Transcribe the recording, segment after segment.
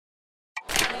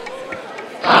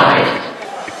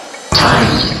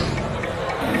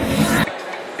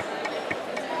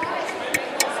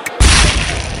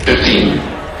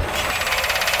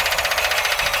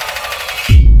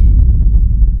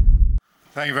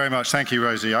very much. Thank you,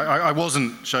 Rosie. I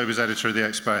wasn't showbiz editor of The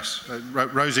Express.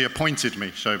 Rosie appointed me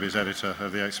showbiz editor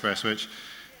of The Express, which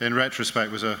in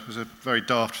retrospect was a very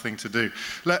daft thing to do.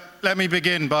 Let me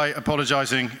begin by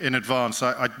apologising in advance.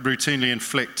 I routinely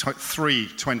inflict 3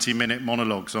 20-minute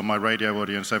monologues on my radio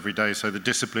audience every day, so the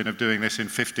discipline of doing this in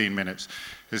 15 minutes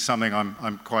is something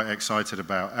I'm quite excited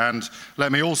about. And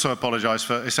let me also apologise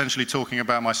for essentially talking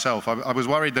about myself. I was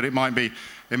worried that it might be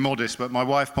immodest, but my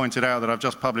wife pointed out that I've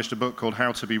just published a book called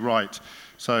How to Be Right,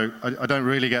 so I don't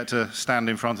really get to stand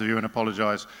in front of you and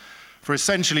apologise for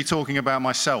essentially talking about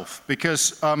myself,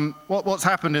 because what's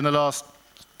happened in the last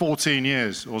 14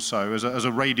 years or so as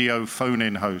a radio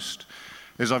phone-in host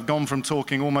is I've gone from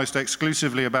talking almost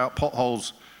exclusively about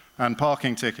potholes and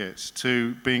parking tickets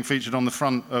to being featured on the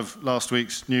front of last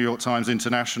week's New York Times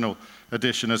International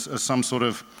edition as some sort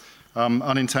of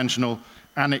unintentional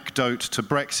anecdote to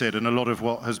Brexit and a lot of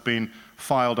what has been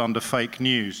filed under fake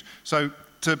news. So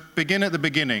to begin at the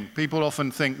beginning, people often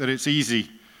think that it's easy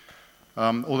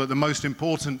or that the most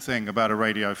important thing about a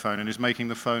radio phone is making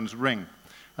the phones ring.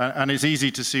 And it's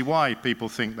easy to see why people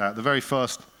think that. The very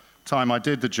first time I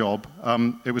did the job,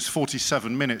 it was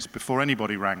 47 minutes before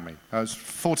anybody rang me. I was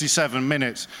 47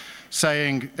 minutes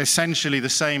saying essentially the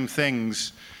same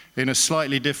things in a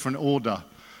slightly different order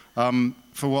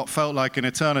for what felt like an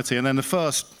eternity. And then the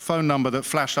first phone number that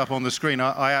flashed up on the screen,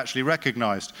 I actually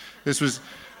recognized. This was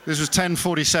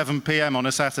 10:47 p.m. on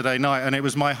a Saturday night, and it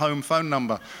was my home phone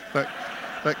number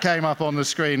that came up on the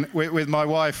screen with my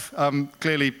wife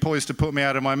clearly poised to put me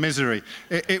out of my misery.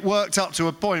 It worked up to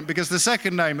a point because the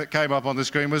second name that came up on the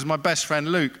screen was my best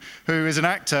friend Luke, who is an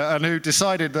actor and who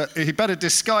decided that he better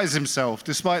disguise himself,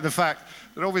 despite the fact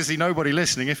that obviously nobody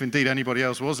listening, if indeed anybody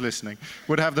else was listening,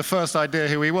 would have the first idea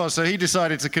who he was. So he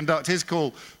decided to conduct his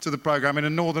call to the programme in a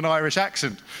Northern Irish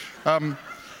accent, and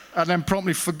then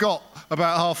promptly forgot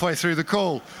about halfway through the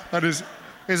call, and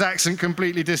his accent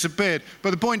completely disappeared.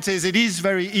 But the point is, it is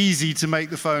very easy to make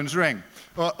the phones ring.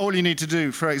 Well, all you need to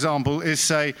do, for example, is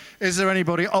say, is there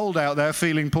anybody old out there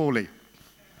feeling poorly?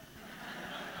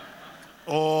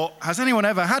 Or has anyone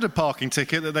ever had a parking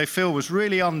ticket that they feel was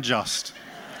really unjust?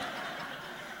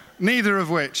 Neither of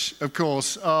which, of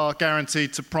course, are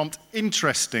guaranteed to prompt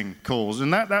interesting calls.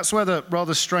 And that's where the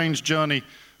rather strange journey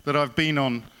that I've been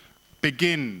on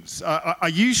begins. I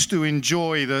used to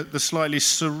enjoy the slightly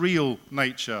surreal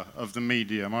nature of the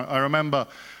medium. I remember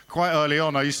quite early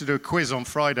on, I used to do a quiz on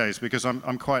Fridays because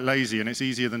I'm quite lazy and it's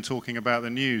easier than talking about the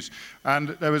news. And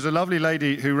there was a lovely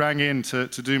lady who rang in to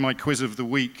do my quiz of the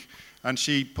week, and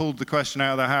she pulled the question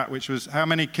out of the hat, which was, how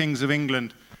many kings of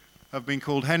England have been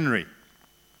called Henry?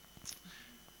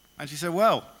 And she said,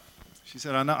 well,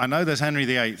 I know there's Henry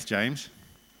VIII, James.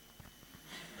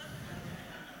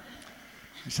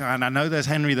 And I know there's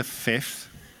Henry V.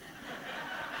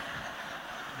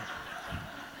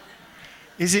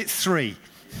 Is it 3?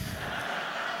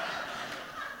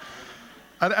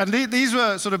 And these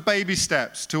were sort of baby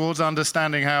steps towards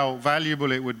understanding how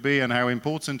valuable it would be and how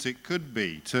important it could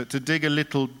be to dig a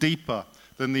little deeper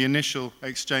than the initial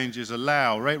exchanges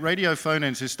allow. Radio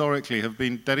phone-ins historically have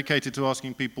been dedicated to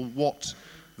asking people what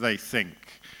they think.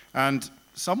 And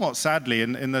somewhat sadly,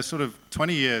 in the sort of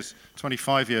 20 years,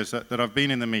 25 years that I've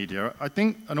been in the media, I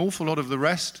think an awful lot of the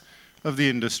rest of the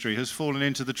industry has fallen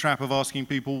into the trap of asking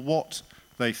people what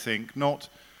they think, not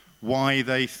why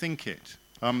they think it.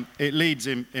 It leads,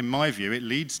 in my view, it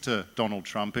leads to Donald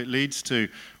Trump. It leads to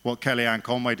what Kellyanne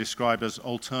Conway described as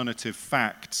alternative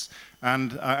facts.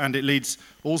 And it leads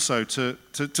also to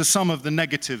some of the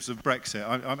negatives of Brexit.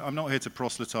 I'm not here to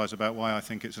proselytise about why I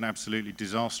think it's an absolutely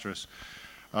disastrous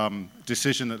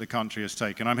decision that the country has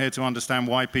taken. I'm here to understand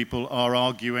why people are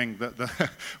arguing that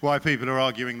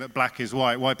that black is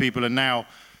white, why people are now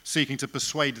seeking to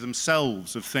persuade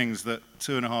themselves of things that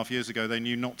 2.5 years ago they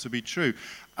knew not to be true.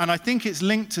 And I think it's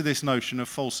linked to this notion of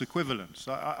false equivalence.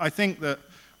 I think that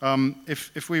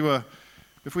if we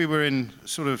were in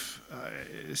sort of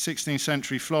 16th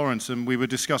century Florence and we were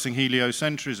discussing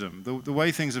heliocentrism, the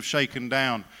way things have shaken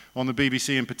down on the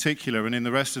BBC in particular and in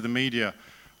the rest of the media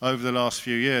over the last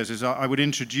few years is I would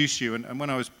introduce you, and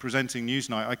when I was presenting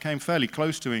Newsnight, I came fairly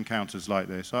close to encounters like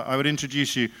this. I would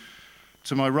introduce you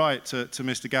to my right to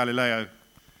Mr. Galileo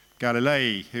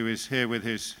Galilei, who is here with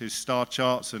his star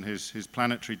charts and his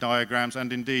planetary diagrams,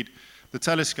 and indeed the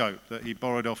telescope that he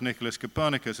borrowed off Nicholas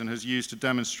Copernicus and has used to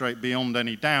demonstrate beyond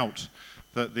any doubt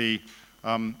that the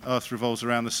Earth revolves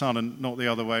around the sun and not the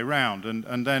other way around.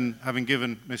 And then, having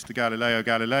given Mr. Galileo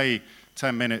Galilei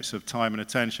 10 minutes of time and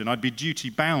attention, I'd be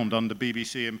duty-bound under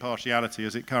BBC impartiality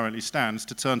as it currently stands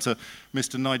to turn to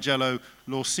Mr. Nigello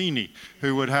Lorsini,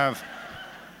 who would have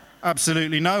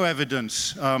absolutely no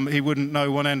evidence. He wouldn't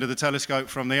know one end of the telescope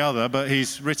from the other, but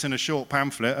he's written a short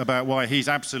pamphlet about why he's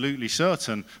absolutely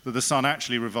certain that the sun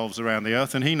actually revolves around the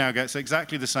Earth, and he now gets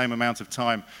exactly the same amount of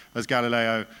time as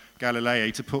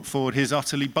Galilei to put forward his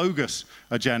utterly bogus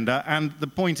agenda. And the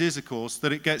point is, of course,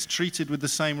 that it gets treated with the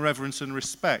same reverence and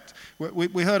respect.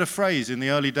 We heard a phrase in the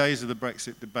early days of the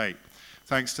Brexit debate,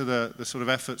 thanks to the sort of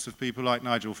efforts of people like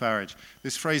Nigel Farage.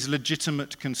 This phrase,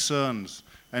 legitimate concerns,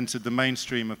 entered the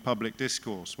mainstream of public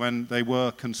discourse when they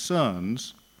were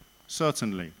concerns,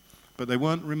 certainly, but they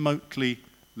weren't remotely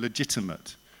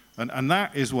legitimate. And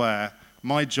that is where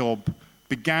my job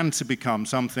began to become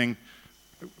something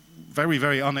very,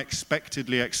 very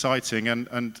unexpectedly exciting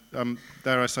and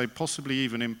dare I say, possibly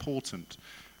even important.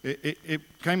 It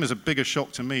came as a bigger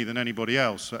shock to me than anybody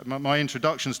else. My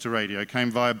introductions to radio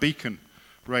came via Beacon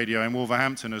Radio in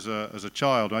Wolverhampton as a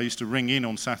child. I used to ring in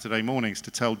on Saturday mornings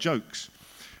to tell jokes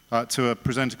to a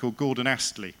presenter called Gordon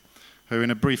Astley, who, in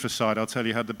a brief aside, I'll tell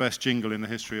you, had the best jingle in the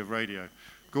history of radio.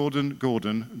 Gordon,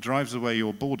 Gordon, drives away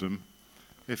your boredom.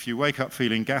 If you wake up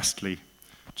feeling ghastly,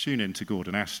 tune in to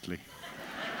Gordon Astley.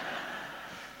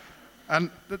 And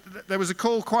there was a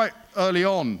call quite early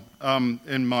on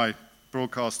in my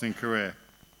broadcasting career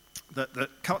that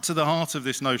cut to the heart of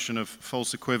this notion of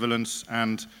false equivalence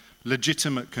and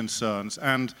legitimate concerns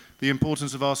and the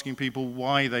importance of asking people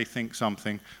why they think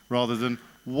something rather than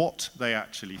what they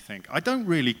actually think. I don't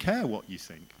really care what you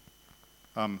think,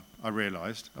 I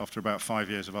realized after about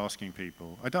 5 years of asking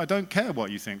people. I don't care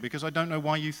what you think because I don't know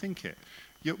why you think it.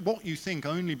 What you think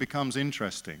only becomes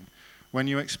interesting when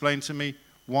you explain to me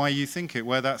why you think it,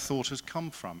 where that thought has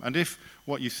come from. And if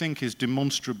what you think is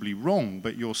demonstrably wrong,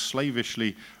 but you're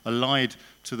slavishly allied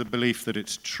to the belief that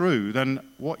it's true, then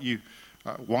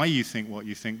why you think what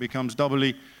you think becomes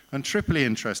doubly and triply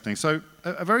interesting. So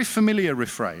a very familiar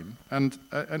refrain, and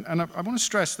I want to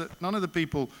stress that none of the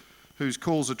people whose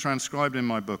calls are transcribed in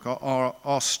my book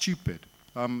are stupid.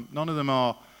 None of them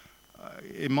are,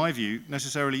 in my view,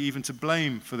 necessarily even to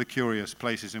blame for the curious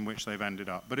places in which they've ended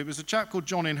up. But it was a chap called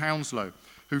John in Hounslow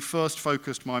who first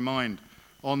focused my mind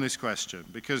on this question,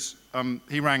 because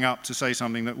he rang up to say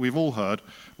something that we've all heard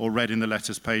or read in the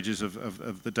letters pages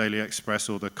of the Daily Express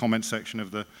or the comment section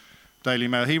of the Daily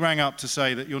Mail. He rang up to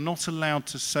say that you're not allowed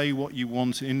to say what you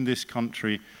want in this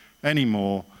country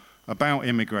anymore about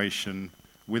immigration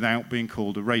without being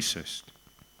called a racist.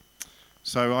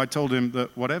 So I told him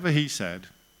that whatever he said,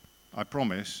 I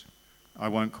promise I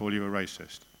won't call you a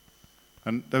racist.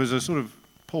 And there was a sort of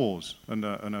pause and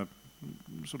a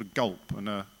sort of gulp and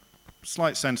a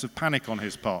slight sense of panic on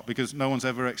his part, because no one's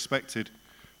ever expected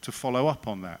to follow up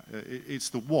on that. It's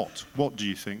the what. What do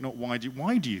you think? Not why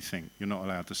do you think you're not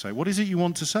allowed to say? What is it you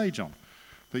want to say, John,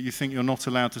 that you think you're not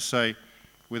allowed to say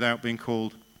without being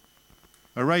called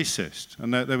a racist?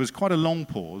 And there was quite a long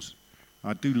pause.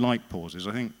 I do like pauses.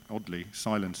 I think, oddly,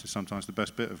 silence is sometimes the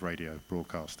best bit of radio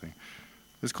broadcasting.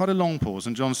 There's quite a long pause,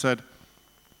 and John said,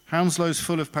 Hounslow's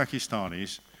full of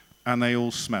Pakistanis, and they all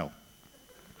smell.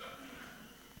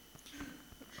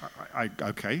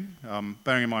 Okay,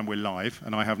 bearing in mind we're live,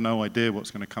 and I have no idea what's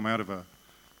going to come out of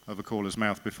a caller's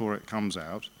mouth before it comes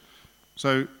out.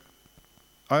 So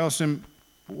I asked him,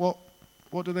 what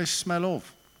do they smell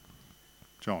of,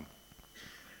 John?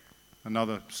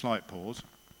 Another slight pause.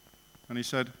 And he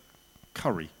said,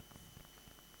 curry.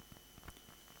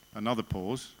 Another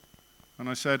pause. And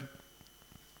I said,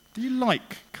 do you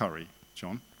like curry,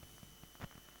 John?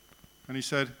 And he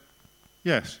said,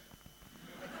 yes.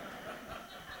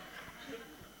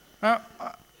 Now,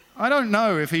 I don't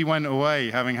know if he went away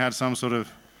having had some sort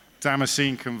of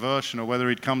Damascene conversion or whether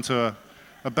he'd come to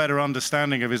a better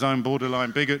understanding of his own borderline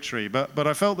bigotry, but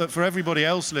I felt that for everybody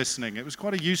else listening, it was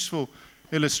quite a useful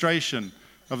illustration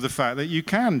of the fact that you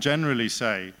can generally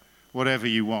say whatever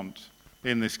you want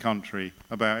in this country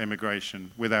about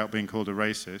immigration without being called a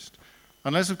racist,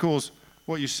 unless, of course,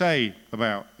 what you say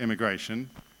about immigration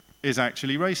is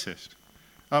actually racist.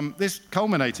 This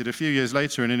culminated a few years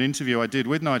later in an interview I did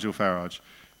with Nigel Farage,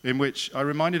 in which I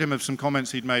reminded him of some comments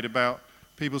he'd made about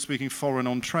people speaking foreign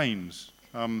on trains,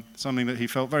 something that he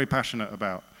felt very passionate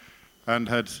about and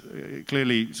had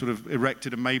clearly sort of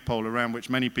erected a maypole around which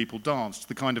many people danced,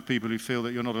 the kind of people who feel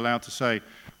that you're not allowed to say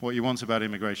what you want about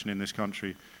immigration in this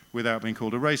country without being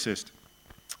called a racist.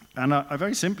 And I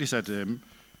very simply said to him,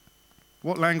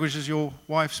 what language does your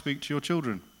wife speak to your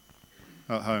children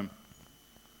at home?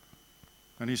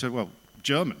 And he said, well,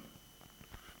 German.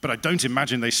 But I don't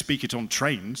imagine they speak it on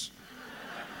trains.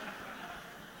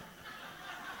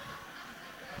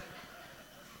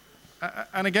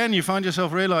 And again, you find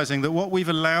yourself realizing that what we've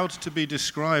allowed to be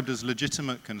described as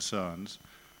legitimate concerns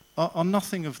are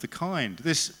nothing of the kind.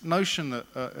 This notion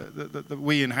that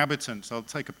we inhabitants, I'll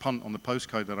take a punt on the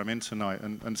postcode that I'm in tonight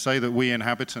and say that we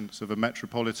inhabitants of a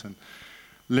metropolitan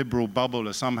liberal bubble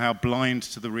are somehow blind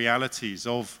to the realities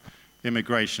of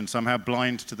immigration, somehow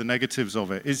blind to the negatives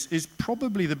of it, is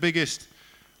probably the biggest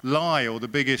lie or the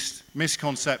biggest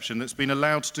misconception that's been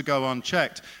allowed to go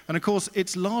unchecked. And of course,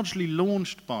 it's largely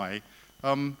launched by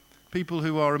people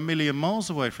who are a million miles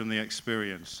away from the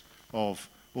experience of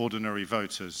ordinary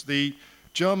voters. The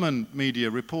German media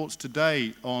reports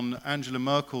today on Angela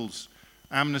Merkel's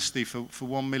amnesty for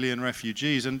 1 million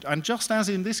refugees, and just as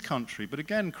in this country, but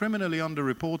again criminally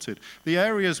underreported, the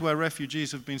areas where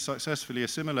refugees have been successfully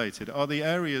assimilated are the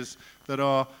areas that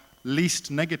are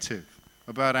least negative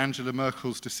about Angela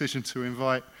Merkel's decision to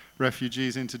invite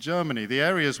refugees into Germany. The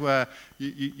areas where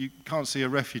you can't see a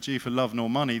refugee for love nor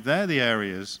money, they're the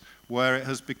areas where it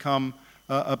has become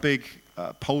a big,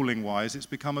 polling-wise, it's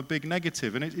become a big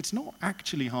negative. And it's not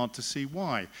actually hard to see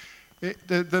why.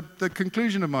 The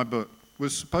conclusion of my book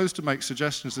was supposed to make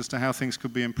suggestions as to how things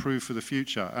could be improved for the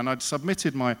future. And I'd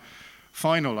submitted my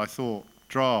final, I thought,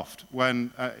 draft when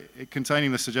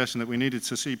containing the suggestion that we needed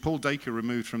to see Paul Dacre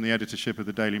removed from the editorship of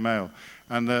the Daily Mail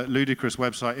and the ludicrous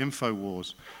website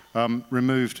InfoWars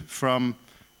removed from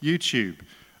YouTube,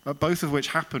 both of which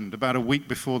happened about a week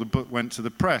before the book went to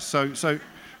the press. So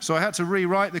I had to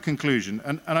rewrite the conclusion,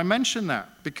 and I mention that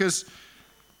because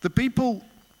the people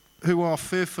who are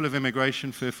fearful of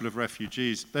immigration, fearful of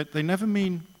refugees, they never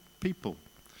mean people.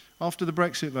 After the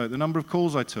Brexit vote, the number of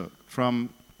calls I took from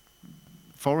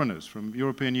foreigners, from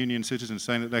European Union citizens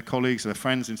saying that their colleagues, their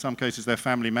friends, in some cases their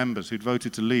family members who'd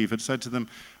voted to leave had said to them,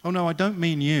 "Oh no, I don't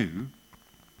mean you.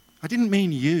 I didn't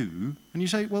mean you." And you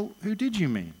say, well, who did you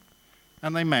mean?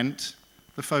 And they meant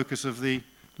the focus of the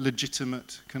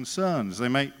legitimate concerns. They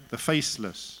make the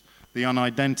faceless, the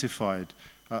unidentified,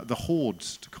 the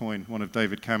hordes, to coin one of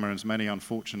David Cameron's many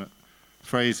unfortunate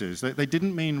phrases. They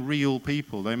didn't mean real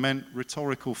people. They meant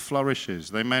rhetorical flourishes.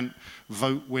 They meant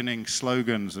vote-winning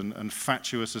slogans and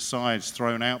fatuous asides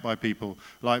thrown out by people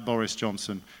like Boris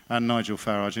Johnson and Nigel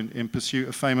Farage in pursuit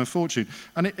of fame and fortune.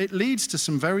 And it leads to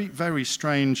some very, very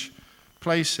strange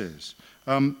places.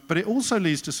 But it also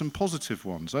leads to some positive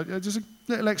ones. There's a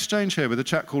little exchange here with a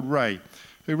chap called Ray,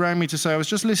 who rang me to say, "I was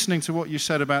just listening to what you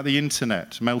said about the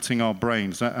internet melting our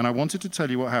brains, and I wanted to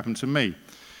tell you what happened to me.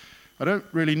 I don't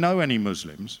really know any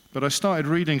Muslims, but I started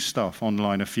reading stuff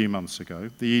online a few months ago,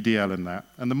 the EDL and that,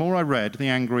 and the more I read, the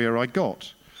angrier I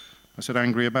got." I said,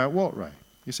 "Angry about what, Ray?"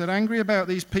 He said, "Angry about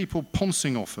these people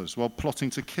pouncing off us while plotting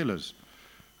to kill us."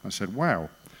 I said, "Wow."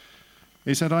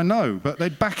 He said, "I know, but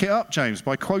they'd back it up, James,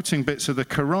 by quoting bits of the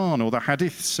Quran or the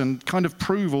Hadiths and kind of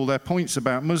prove all their points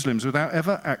about Muslims without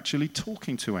ever actually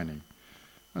talking to any."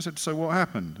 I said, "So what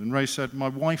happened?" And Ray said, "My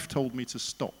wife told me to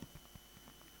stop."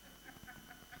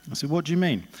 I said, "What do you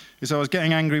mean?" He said, "I was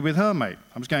getting angry with her, mate.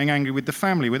 I was getting angry with the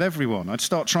family, with everyone. I'd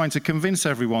start trying to convince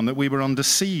everyone that we were under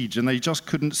siege and they just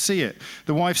couldn't see it.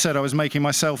 The wife said I was making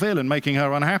myself ill and making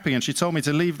her unhappy, and she told me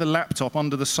to leave the laptop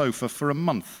under the sofa for a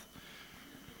month."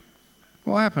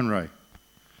 What happened, Ray?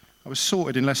 I was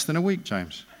sorted in less than a week,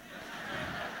 James.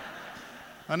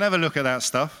 I never look at that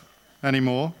stuff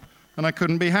anymore, and I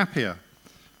couldn't be happier.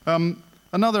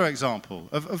 Another example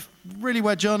of really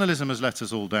where journalism has let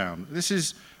us all down. This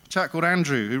is a chap called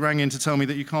Andrew who rang in to tell me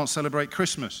that you can't celebrate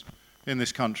Christmas in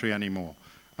this country anymore.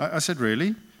 I said,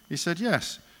 "Really?" He said,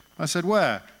 "Yes." I said,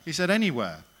 "Where?" He said,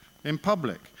 "Anywhere, in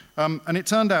public." And it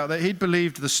turned out that he'd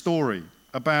believed the story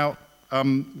about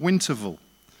Winterval.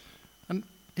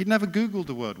 He'd never Googled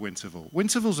the word Winterval.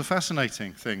 Winterval's a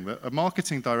fascinating thing that a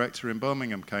marketing director in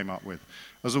Birmingham came up with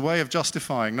as a way of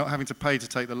justifying not having to pay to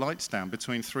take the lights down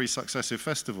between 3 successive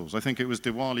festivals. I think it was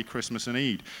Diwali, Christmas and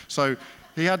Eid. So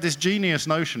he had this genius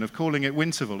notion of calling it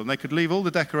Winterval, and they could leave all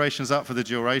the decorations up for the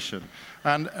duration,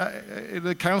 and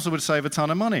the council would save a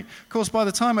ton of money. Of course, by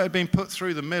the time it had been put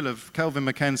through the mill of Kelvin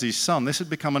Mackenzie's son, this had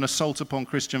become an assault upon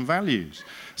Christian values.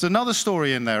 There's another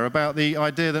story in there about the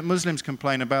idea that Muslims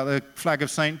complain about the flag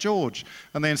of St. George,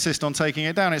 and they insist on taking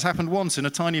it down. It's happened once in a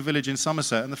tiny village in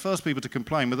Somerset, and the first people to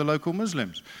complain were the local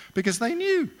Muslims, because they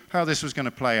knew how this was going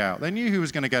to play out. They knew who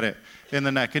was going to get it in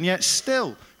the neck, and yet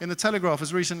still, in the Telegraph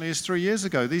as recently as 3 years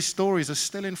ago, these stories are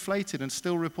still inflated and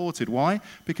still reported. Why?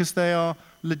 Because they are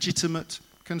legitimate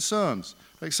concerns,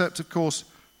 except, of course,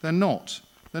 they're not.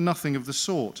 They're nothing of the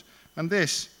sort. And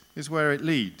this is where it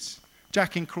leads.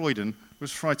 Jack in Croydon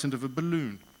was frightened of a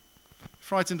balloon.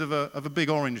 Frightened of a big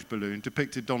orange balloon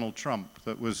depicted Donald Trump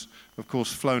that was, of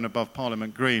course, flown above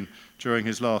Parliament Green during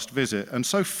his last visit. And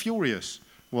so furious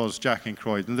was Jack in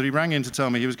Croydon that he rang in to tell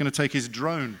me he was going to take his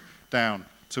drone down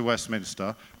to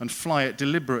Westminster and fly it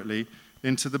deliberately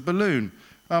into the balloon.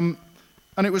 And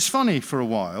it was funny for a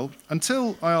while,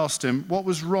 until I asked him what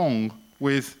was wrong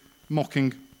with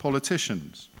mocking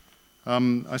politicians.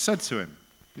 I said to him,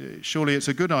 surely it's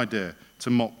a good idea to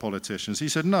mock politicians. He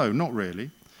said, no, not really.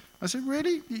 I said,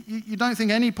 really? You don't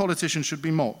think any politician should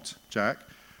be mocked, Jack?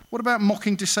 What about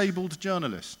mocking disabled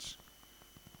journalists?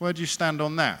 Where do you stand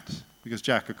on that? Because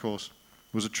Jack, of course,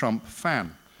 was a Trump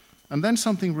fan. And then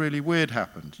something really weird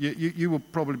happened. You will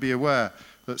probably be aware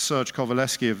that Serge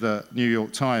Kovaleski of the New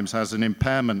York Times has an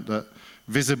impairment that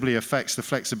visibly affects the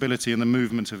flexibility and the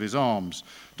movement of his arms.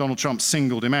 Donald Trump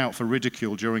singled him out for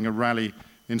ridicule during a rally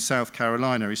in South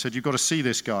Carolina. He said, you've got to see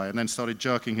this guy, and then started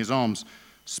jerking his arms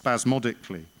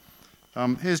spasmodically.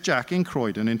 Here's Jack in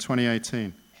Croydon in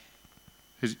 2018.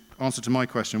 His answer to my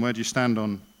question, where do you stand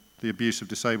on the abuse of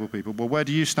disabled people? Well, where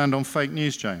do you stand on fake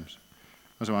news, James?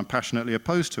 I said, I'm passionately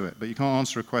opposed to it, but you can't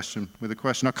answer a question with a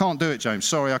question. I can't do it, James.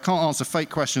 Sorry, I can't answer fake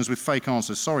questions with fake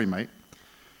answers. Sorry, mate.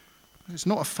 It's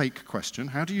not a fake question.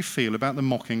 How do you feel about the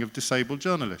mocking of disabled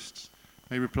journalists?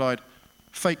 He replied,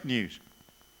 fake news.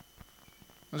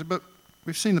 I said, but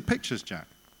we've seen the pictures, Jack.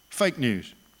 Fake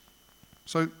news.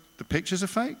 So the pictures are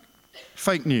fake?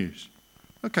 Fake news.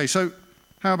 Okay, so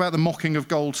how about the mocking of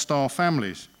Gold Star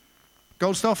families?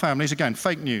 Gold Star families, again,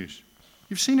 fake news.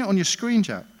 You've seen it on your screen,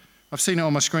 Jack. I've seen it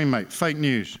on my screen, mate. Fake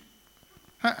news.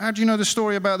 How do you know the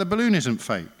story about the balloon isn't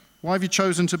fake? Why have you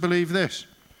chosen to believe this?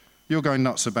 You're going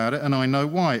nuts about it, and I know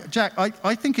why. Jack,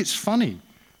 I think it's funny.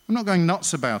 I'm not going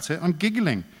nuts about it. I'm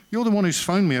giggling. You're the one who's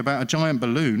phoned me about a giant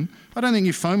balloon. I don't think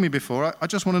you've phoned me before. I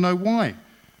just want to know why.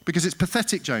 Because it's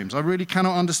pathetic, James. I really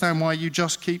cannot understand why you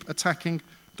just keep attacking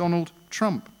Donald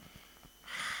Trump.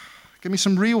 Give me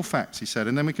some real facts, he said,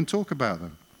 and then we can talk about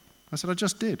them. I said, I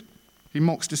just did. He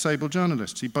mocks disabled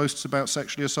journalists. He boasts about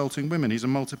sexually assaulting women. He's a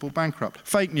multiple bankrupt.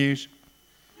 Fake news.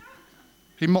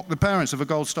 He mocked the parents of a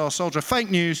Gold Star soldier. Fake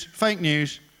news, fake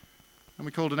news. And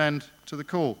we called an end to the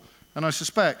call. And I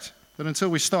suspect that until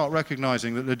we start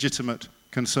recognizing that legitimate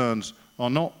concerns are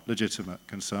not legitimate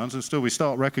concerns, and still we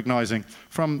start recognizing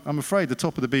from, I'm afraid, the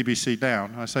top of the BBC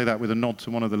down, I say that with a nod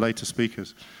to one of the later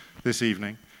speakers this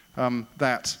evening,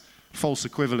 that false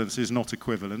equivalence is not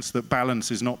equivalence, that balance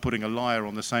is not putting a liar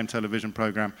on the same television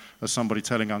program as somebody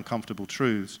telling uncomfortable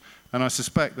truths. And I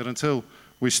suspect that until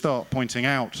we start pointing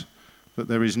out that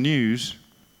there is news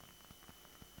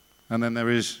and then there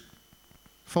is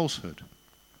falsehood,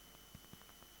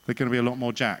 there are going to be a lot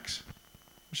more Jacks,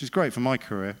 which is great for my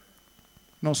career,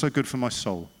 not so good for my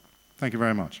soul. Thank you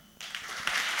very much.